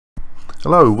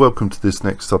Hello, welcome to this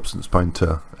next Substance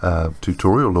Painter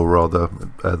tutorial, or rather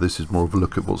this is more of a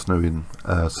look at what's new in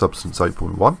Substance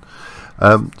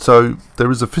 8.1. So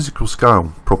there is a physical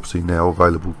scale property now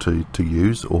available to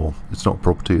use, or it's not a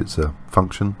property, it's a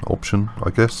function, option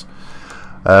I guess.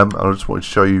 And I just wanted to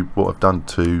show you what I've done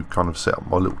to kind of set up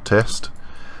my little test.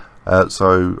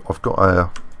 So I've got a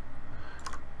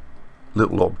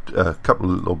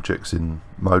couple of little objects in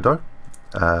Modo.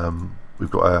 We've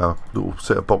got our little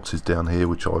set of boxes down here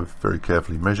which I've very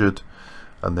carefully measured,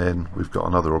 and then we've got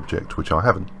another object which I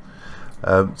haven't.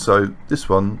 So this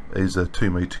one is a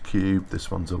 2 meter cube, this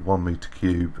one's a 1 meter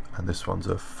cube, and this one's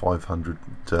a 500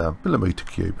 millimeter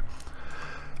cube.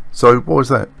 So why is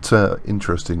that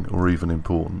interesting or even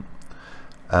important?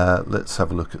 Let's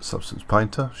have a look at Substance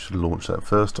Painter. Should have launched that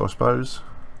first, I suppose.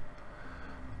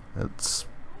 Let's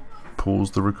pause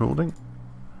the recording.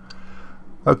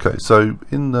 Okay, so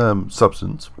in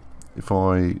Substance, if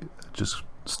I just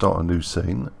start a new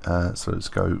scene, so let's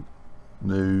go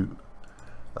new,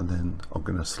 and then I'm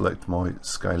going to select my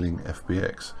scaling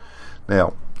FBX.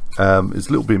 Now, it's a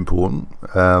little bit important.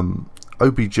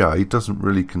 OBJ doesn't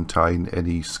really contain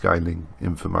any scaling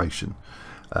information.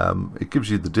 It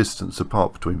gives you the distance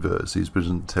apart between vertices, but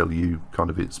doesn't tell you kind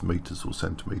of its meters or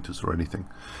centimeters or anything.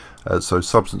 So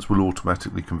Substance will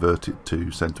automatically convert it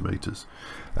to centimeters,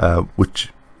 which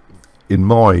in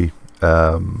my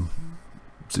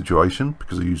situation,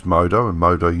 because I use Modo and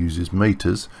Modo uses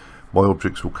meters, my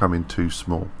objects will come in too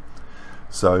small.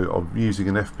 So I'm using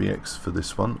an FBX for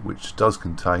this one, which does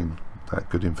contain that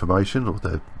good information, or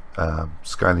the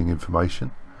scaling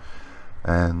information.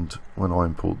 And when I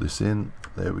import this in,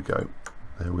 there we go,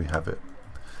 there we have it.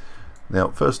 Now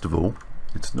first of all,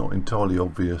 it's not entirely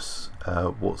obvious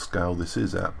what scale this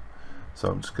is at, so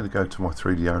I'm just going to go to my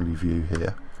 3D only view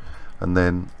here, and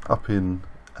then up in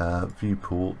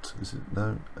viewport,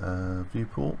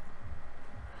 viewport,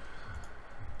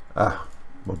 my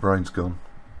brain's gone,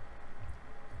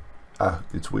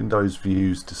 it's Windows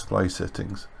Views Display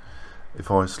Settings.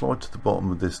 If I slide to the bottom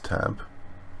of this tab,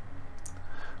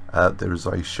 there is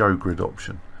a show grid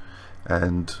option,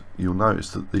 and you'll notice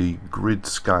that the grid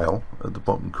scale at the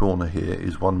bottom corner here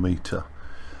is 1 meter.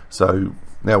 So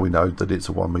now we know that it's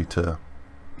a 1 meter,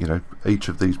 you know, each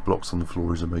of these blocks on the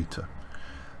floor is a meter.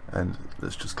 And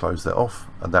let's just close that off,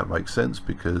 and that makes sense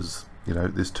because, you know,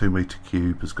 this 2 meter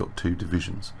cube has got 2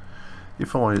 divisions.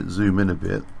 If I zoom in a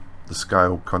bit, the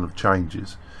scale kind of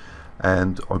changes,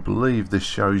 and I believe this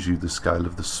shows you the scale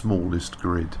of the smallest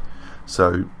grid.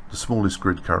 So the smallest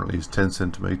grid currently is 10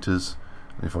 centimeters.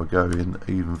 If I go in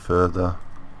even further,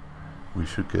 we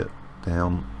should get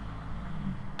down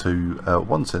to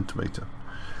 1 centimeter.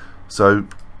 So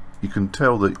you can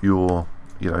tell that your,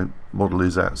 you know, model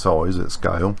is at size, at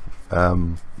scale,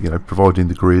 you know, providing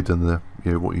the grid and the,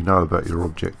 you know, what you know about your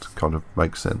object kind of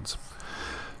makes sense.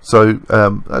 So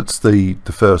that's the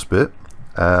first bit.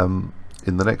 In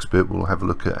the next bit, we'll have a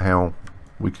look at how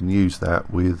we can use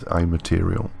that with a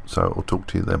material. So I'll talk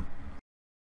to you then.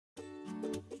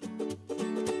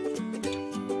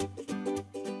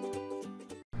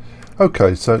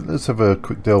 Okay, so let's have a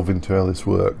quick delve into how this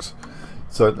works.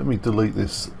 So let me delete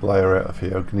this layer out of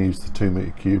here. I can use the 2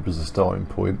 meter cube as a starting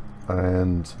point,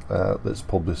 and let's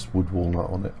pop this wood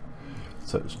walnut on it.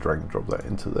 So let's drag and drop that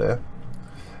into there.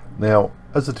 Now,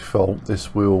 as a default,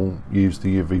 this will use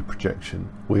the UV projection,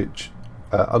 which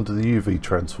under the UV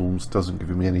transforms doesn't give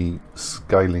me any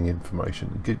scaling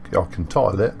information. I can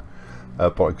tile it,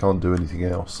 but I can't do anything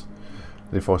else.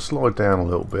 If I slide down a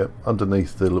little bit,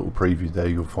 underneath the little preview there,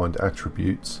 you'll find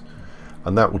attributes,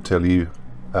 and that will tell you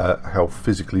how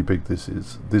physically big this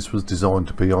is. This was designed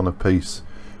to be on a piece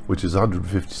which is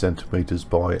 150 centimeters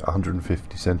by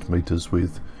 150 centimeters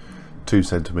with 2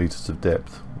 centimeters of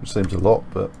depth, which seems a lot,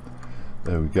 but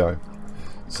there we go.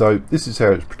 So this is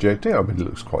how it's projecting. I mean, it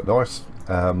looks quite nice,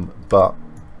 but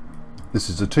this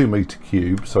is a 2 meter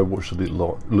cube, so what should it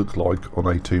look like on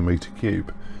a 2 meter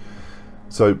cube?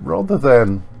 So rather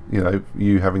than, you know,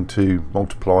 you having to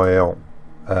multiply out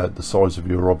the size of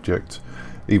your object,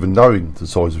 even knowing the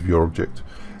size of your object,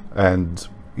 and,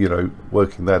 you know,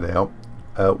 working that out,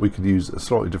 we could use a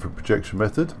slightly different projection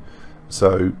method.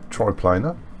 So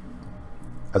triplanar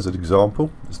as an example,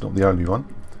 it's not the only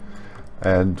one,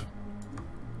 and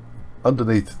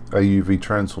underneath AUV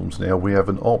transforms now we have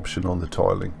an option on the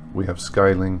tiling. We have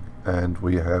scaling, and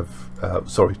we have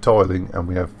tiling, and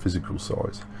we have physical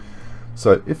size.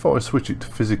 So if I switch it to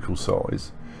physical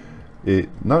size, it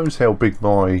knows how big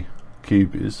my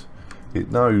cube is, it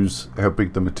knows how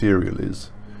big the material is,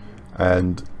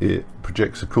 and it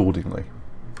projects accordingly,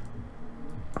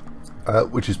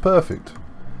 which is perfect,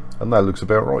 and that looks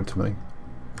about right to me.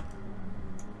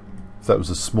 if that was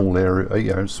a small area,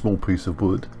 you know, small piece of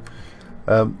wood.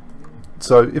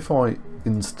 So if I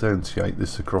instantiate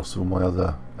this across all my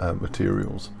other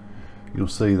materials, you'll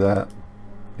see that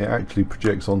it actually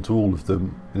projects onto all of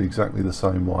them in exactly the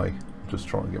same way. Just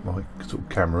trying to get my sort of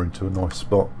camera into a nice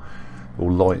spot,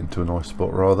 or light into a nice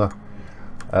spot rather.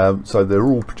 So they're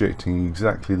all projecting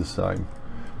exactly the same.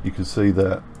 You can see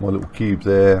that my little cube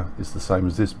there is the same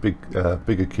as this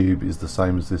bigger cube is the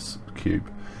same as this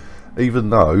cube, even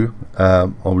though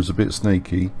I was a bit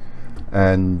sneaky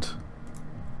and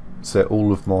set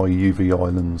all of my UV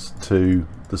islands to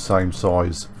the same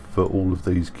size for all of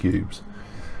these cubes.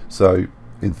 So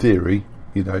in theory,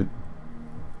 you know,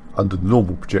 under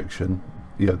normal projection,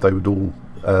 you know, they would all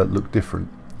look different.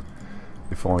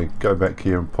 If I go back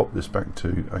here and pop this back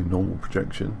to a normal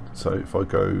projection, so if I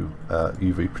go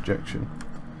UV projection,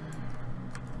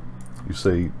 you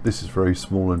see this is very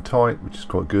small and tight, which is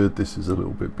quite good. This is a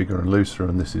little bit bigger and looser,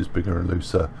 and this is bigger and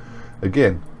looser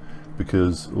again,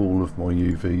 because all of my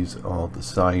UVs are the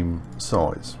same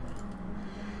size.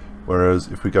 Whereas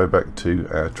if we go back to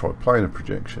our triplanar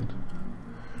projection,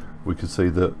 we can see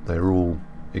that they're all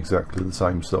exactly the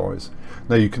same size.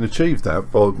 Now you can achieve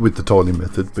that with the tiling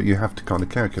method, but you have to kind of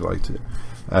calculate it,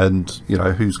 and you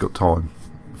know, who's got time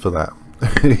for that?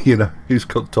 You know, who's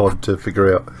got time to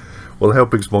figure out, well, how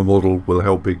big's my model, well,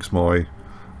 how big's my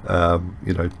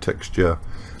you know, texture,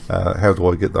 how do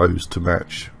I get those to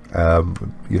match?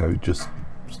 You know, just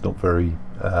it's not very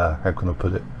how can I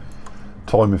put it,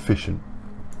 time efficient.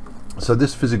 So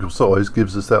this physical size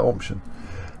gives us that option,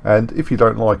 and if you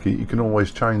don't like it, you can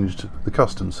always change the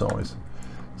custom size.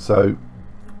 So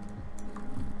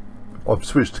I've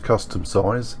switched to custom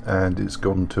size, and it's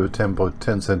gone to a 10 by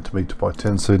 10 centimeter by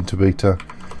 10 centimeter.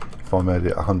 If I made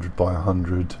it 100 by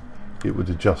 100, it would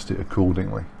adjust it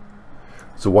accordingly.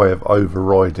 It's a way of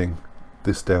overriding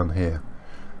this down here.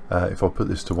 If I put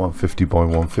this to 150 by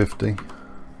 150,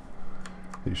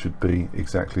 it should be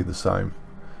exactly the same.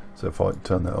 So if I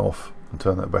turn that off and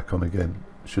turn that back on again,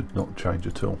 it should not change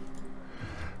at all.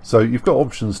 So you've got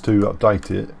options to update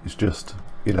it. It's just,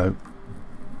 you know,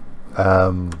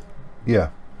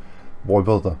 yeah, why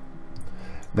bother?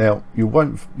 Now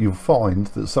you'll find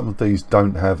that some of these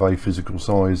don't have a physical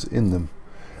size in them,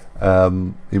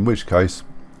 in which case,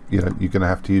 you know, you're going to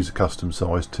have to use a custom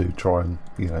size to try and,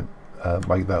 you know,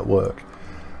 make that work.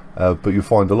 But you'll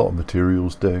find a lot of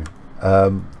materials do.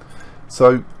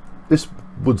 So this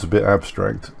wood's a bit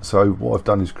abstract, so what I've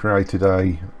done is created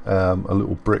a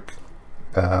little brick,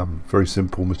 very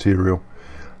simple material,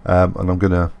 and I'm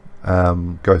going to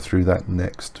go through that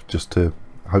next, just to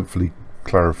hopefully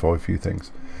clarify a few things.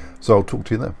 So I'll talk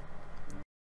to you then.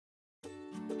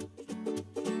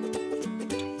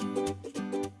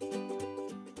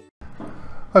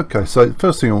 Okay, so the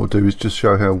first thing I want to do is just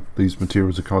show how these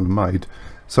materials are kind of made.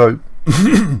 So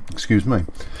excuse me,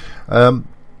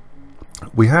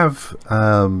 we have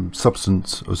Adobe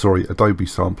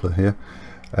Sampler here,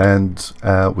 and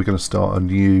we're going to start a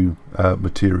new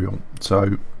material.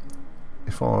 So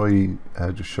if I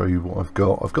just show you what I've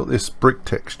got this brick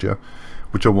texture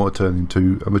which I want to turn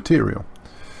into a material.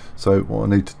 So what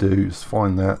I need to do is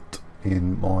find that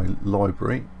in my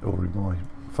library or in my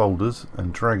folders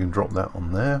and drag and drop that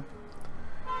on there,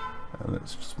 and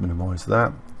let's just minimize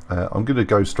that. I'm going to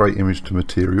go straight image to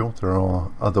material. There are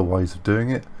other ways of doing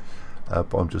it,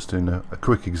 but I'm just doing a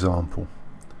quick example.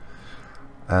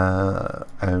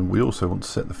 And we also want to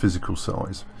set the physical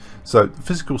size. So the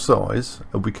physical size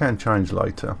we can change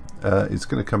later. It's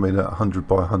going to come in at 100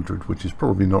 by 100, which is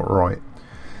probably not right.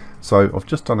 So I've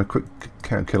just done a quick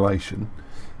calculation.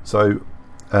 So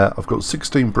I've got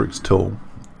 16 bricks tall,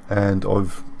 and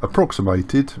I've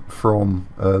approximated from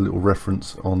a little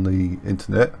reference on the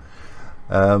internet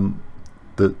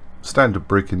that standard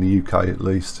brick in the UK at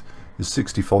least is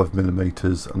 65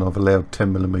 millimeters, and I've allowed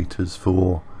 10 millimeters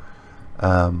for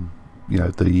you know,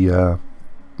 the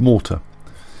mortar.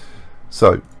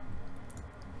 So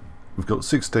we've got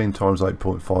 16 times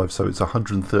 8.5, so it's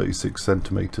 136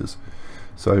 centimeters.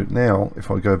 So now if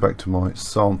I go back to my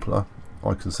sampler,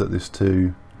 I can set this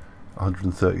to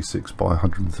 136 by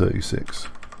 136.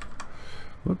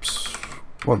 Whoops,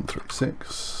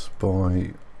 136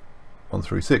 by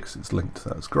 136. It's linked.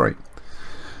 That's great.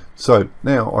 So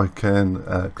now I can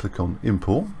click on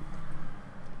import,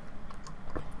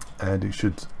 and it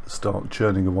should start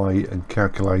churning away and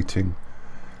calculating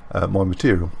my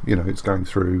material. You know, it's going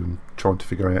through and trying to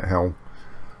figure out how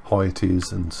high it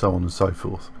is and so on and so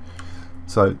forth.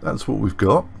 So that's what we've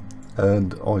got,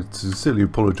 and I sincerely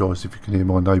apologise if you can hear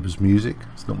my neighbour's music.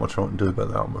 There's not much I can do about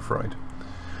that, I'm afraid.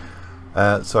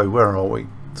 So where are we?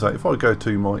 So if I go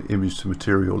to my image to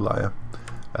material layer,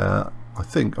 I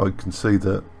think I can see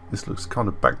that this looks kind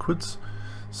of backwards,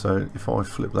 so if I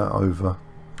flip that over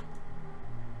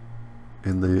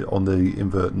on the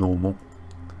invert normal,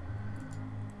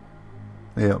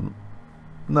 yeah,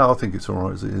 no, I think it's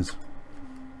alright as it is.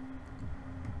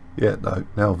 Yeah, no,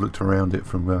 now I've looked around it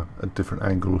from a different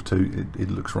angle or two, it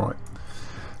looks right.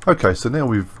 Okay, so now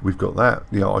we've got that.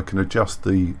 Yeah, I can adjust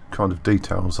the kind of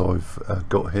details I've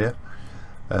got here,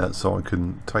 so I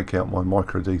can take out my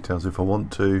micro details if I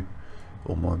want to,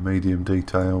 or my medium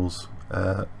details.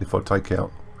 If I take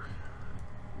out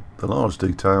the large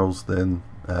details, then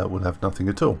we'll have nothing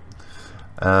at all.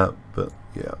 But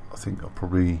yeah, I think I'll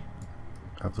probably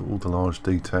have all the large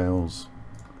details.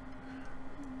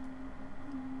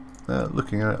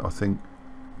 Looking at it, I think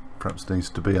perhaps needs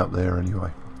to be up there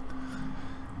anyway.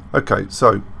 Okay,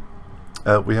 so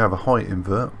we have a height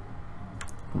invert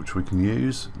which we can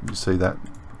use. You see that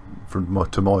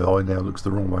to my eye now looks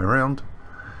the wrong way around.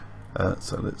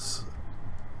 So let's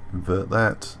invert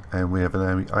that, and we have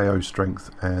an AO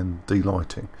strength and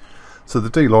delighting. So the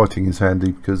delighting is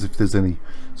handy because if there's any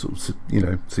sort of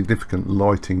significant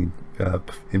lighting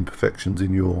imperfections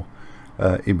in your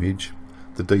image,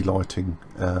 the delighting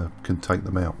can take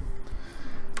them out.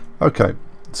 Okay,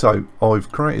 so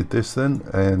I've created this then,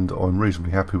 and I'm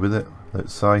reasonably happy with it.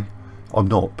 Let's say I'm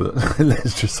not, but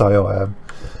let's just say I am.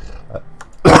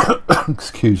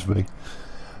 Excuse me.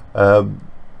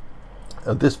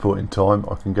 At this point in time,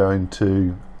 I can go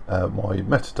into my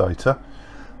metadata,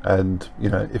 and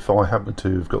if I happen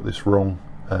to have got this wrong,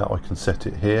 I can set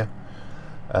it here.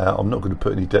 I'm not going to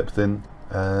put any depth in,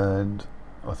 and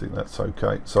I think that's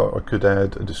okay. So I could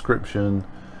add a description,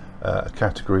 a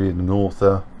category and an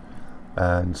author,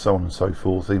 and so on and so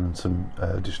forth, even some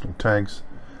additional tags,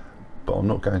 but I'm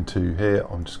not going to here.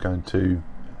 I'm just going to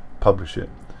publish it.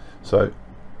 So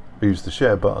use the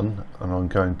share button, and I'm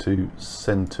going to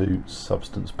send to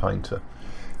Substance Painter,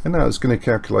 and now it's going to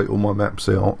calculate all my maps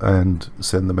out and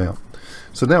send them out.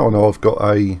 So now I know I've got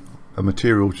a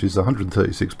material which is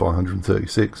 136 by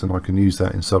 136, and I can use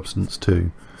that in Substance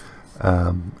to do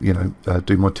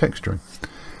my texturing.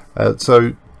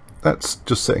 So that's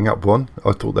just setting up one.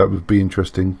 I thought that would be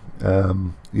interesting,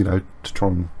 to try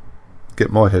and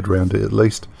get my head around it at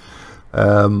least.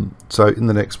 So in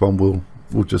the next one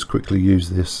we'll just quickly use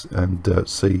this and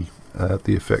see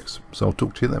the effects. So I'll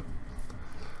talk to you then.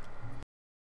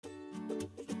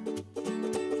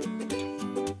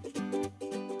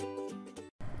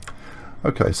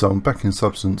 Okay, so I'm back in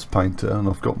Substance Painter, and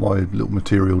I've got my little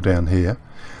material down here,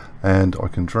 and I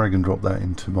can drag and drop that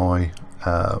into my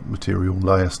material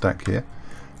layer stack here,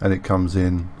 and it comes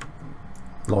in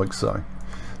like so.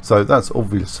 So that's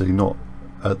obviously not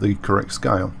at the correct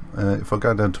scale. If I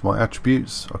go down to my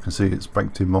attributes, I can see it's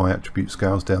banked in my attribute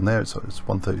scales down there, so it's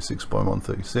 136 by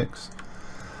 136.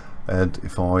 And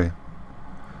if I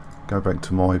go back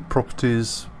to my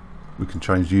properties, we can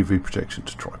change UV projection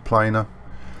to triplanar,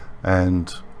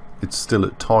 and it's still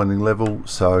at tiling level,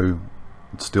 so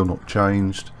it's still not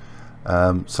changed.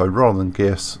 So rather than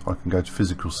guess, I can go to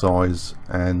physical size,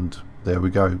 and there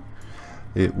we go.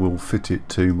 It will fit it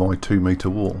to my 2 meter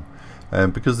wall,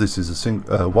 and because this is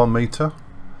a 1 meter,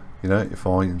 if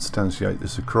I instantiate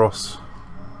this across,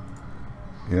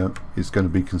 it's going to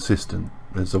be consistent.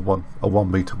 There's a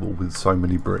 1 meter wall with so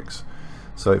many bricks.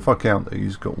 So if I count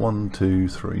these, got 1, 2,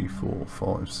 3, 4,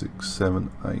 5, 6,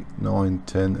 7, 8, 9,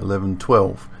 10, 11,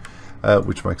 12.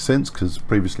 Which makes sense because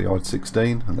previously I had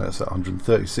 16, and that's at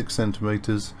 136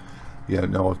 centimeters. Yeah,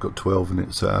 now I've got 12, and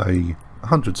it's at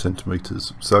 100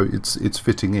 centimeters, so it's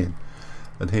fitting in.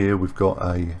 And here we've got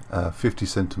a 50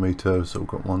 centimeter, so we've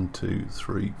got 1, 2,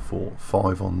 3, 4,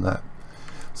 5 on that.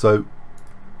 So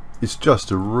it's just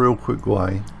a real quick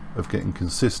way of getting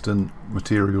consistent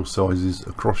material sizes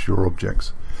across your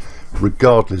objects,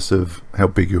 regardless of how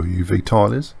big your UV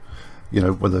tile is.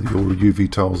 Whether your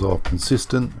UV tiles are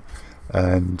consistent,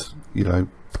 and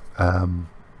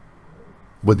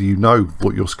whether you know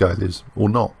what your scale is or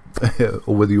not,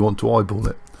 or whether you want to eyeball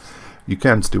it. You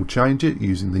can still change it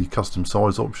using the custom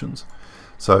size options.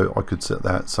 So I could set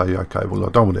that, say, okay, well, I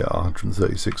don't want it at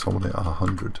 136, I want it at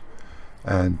 100,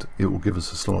 and it will give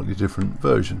us a slightly different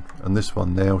version. And this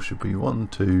one now should be 1,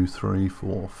 2, 3,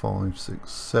 4, 5, 6,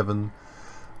 7,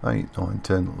 8, 9,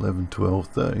 10, 11, 12,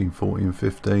 13, 14,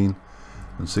 15,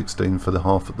 and 16 for the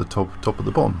half at the top of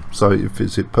the bottom. So it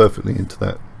fits it perfectly into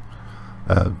that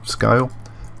scale,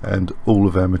 and all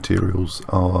of our materials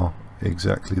are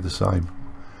exactly the same.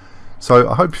 So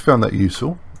I hope you found that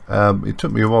useful. It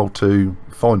took me a while to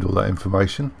find all that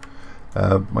information.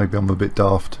 Maybe I'm a bit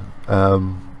daft,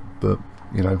 but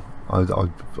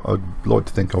I'd like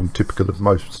to think I'm typical of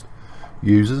most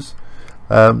users.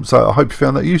 So I hope you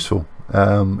found that useful.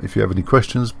 If you have any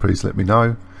questions, please let me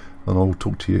know, and I'll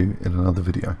talk to you in another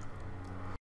video.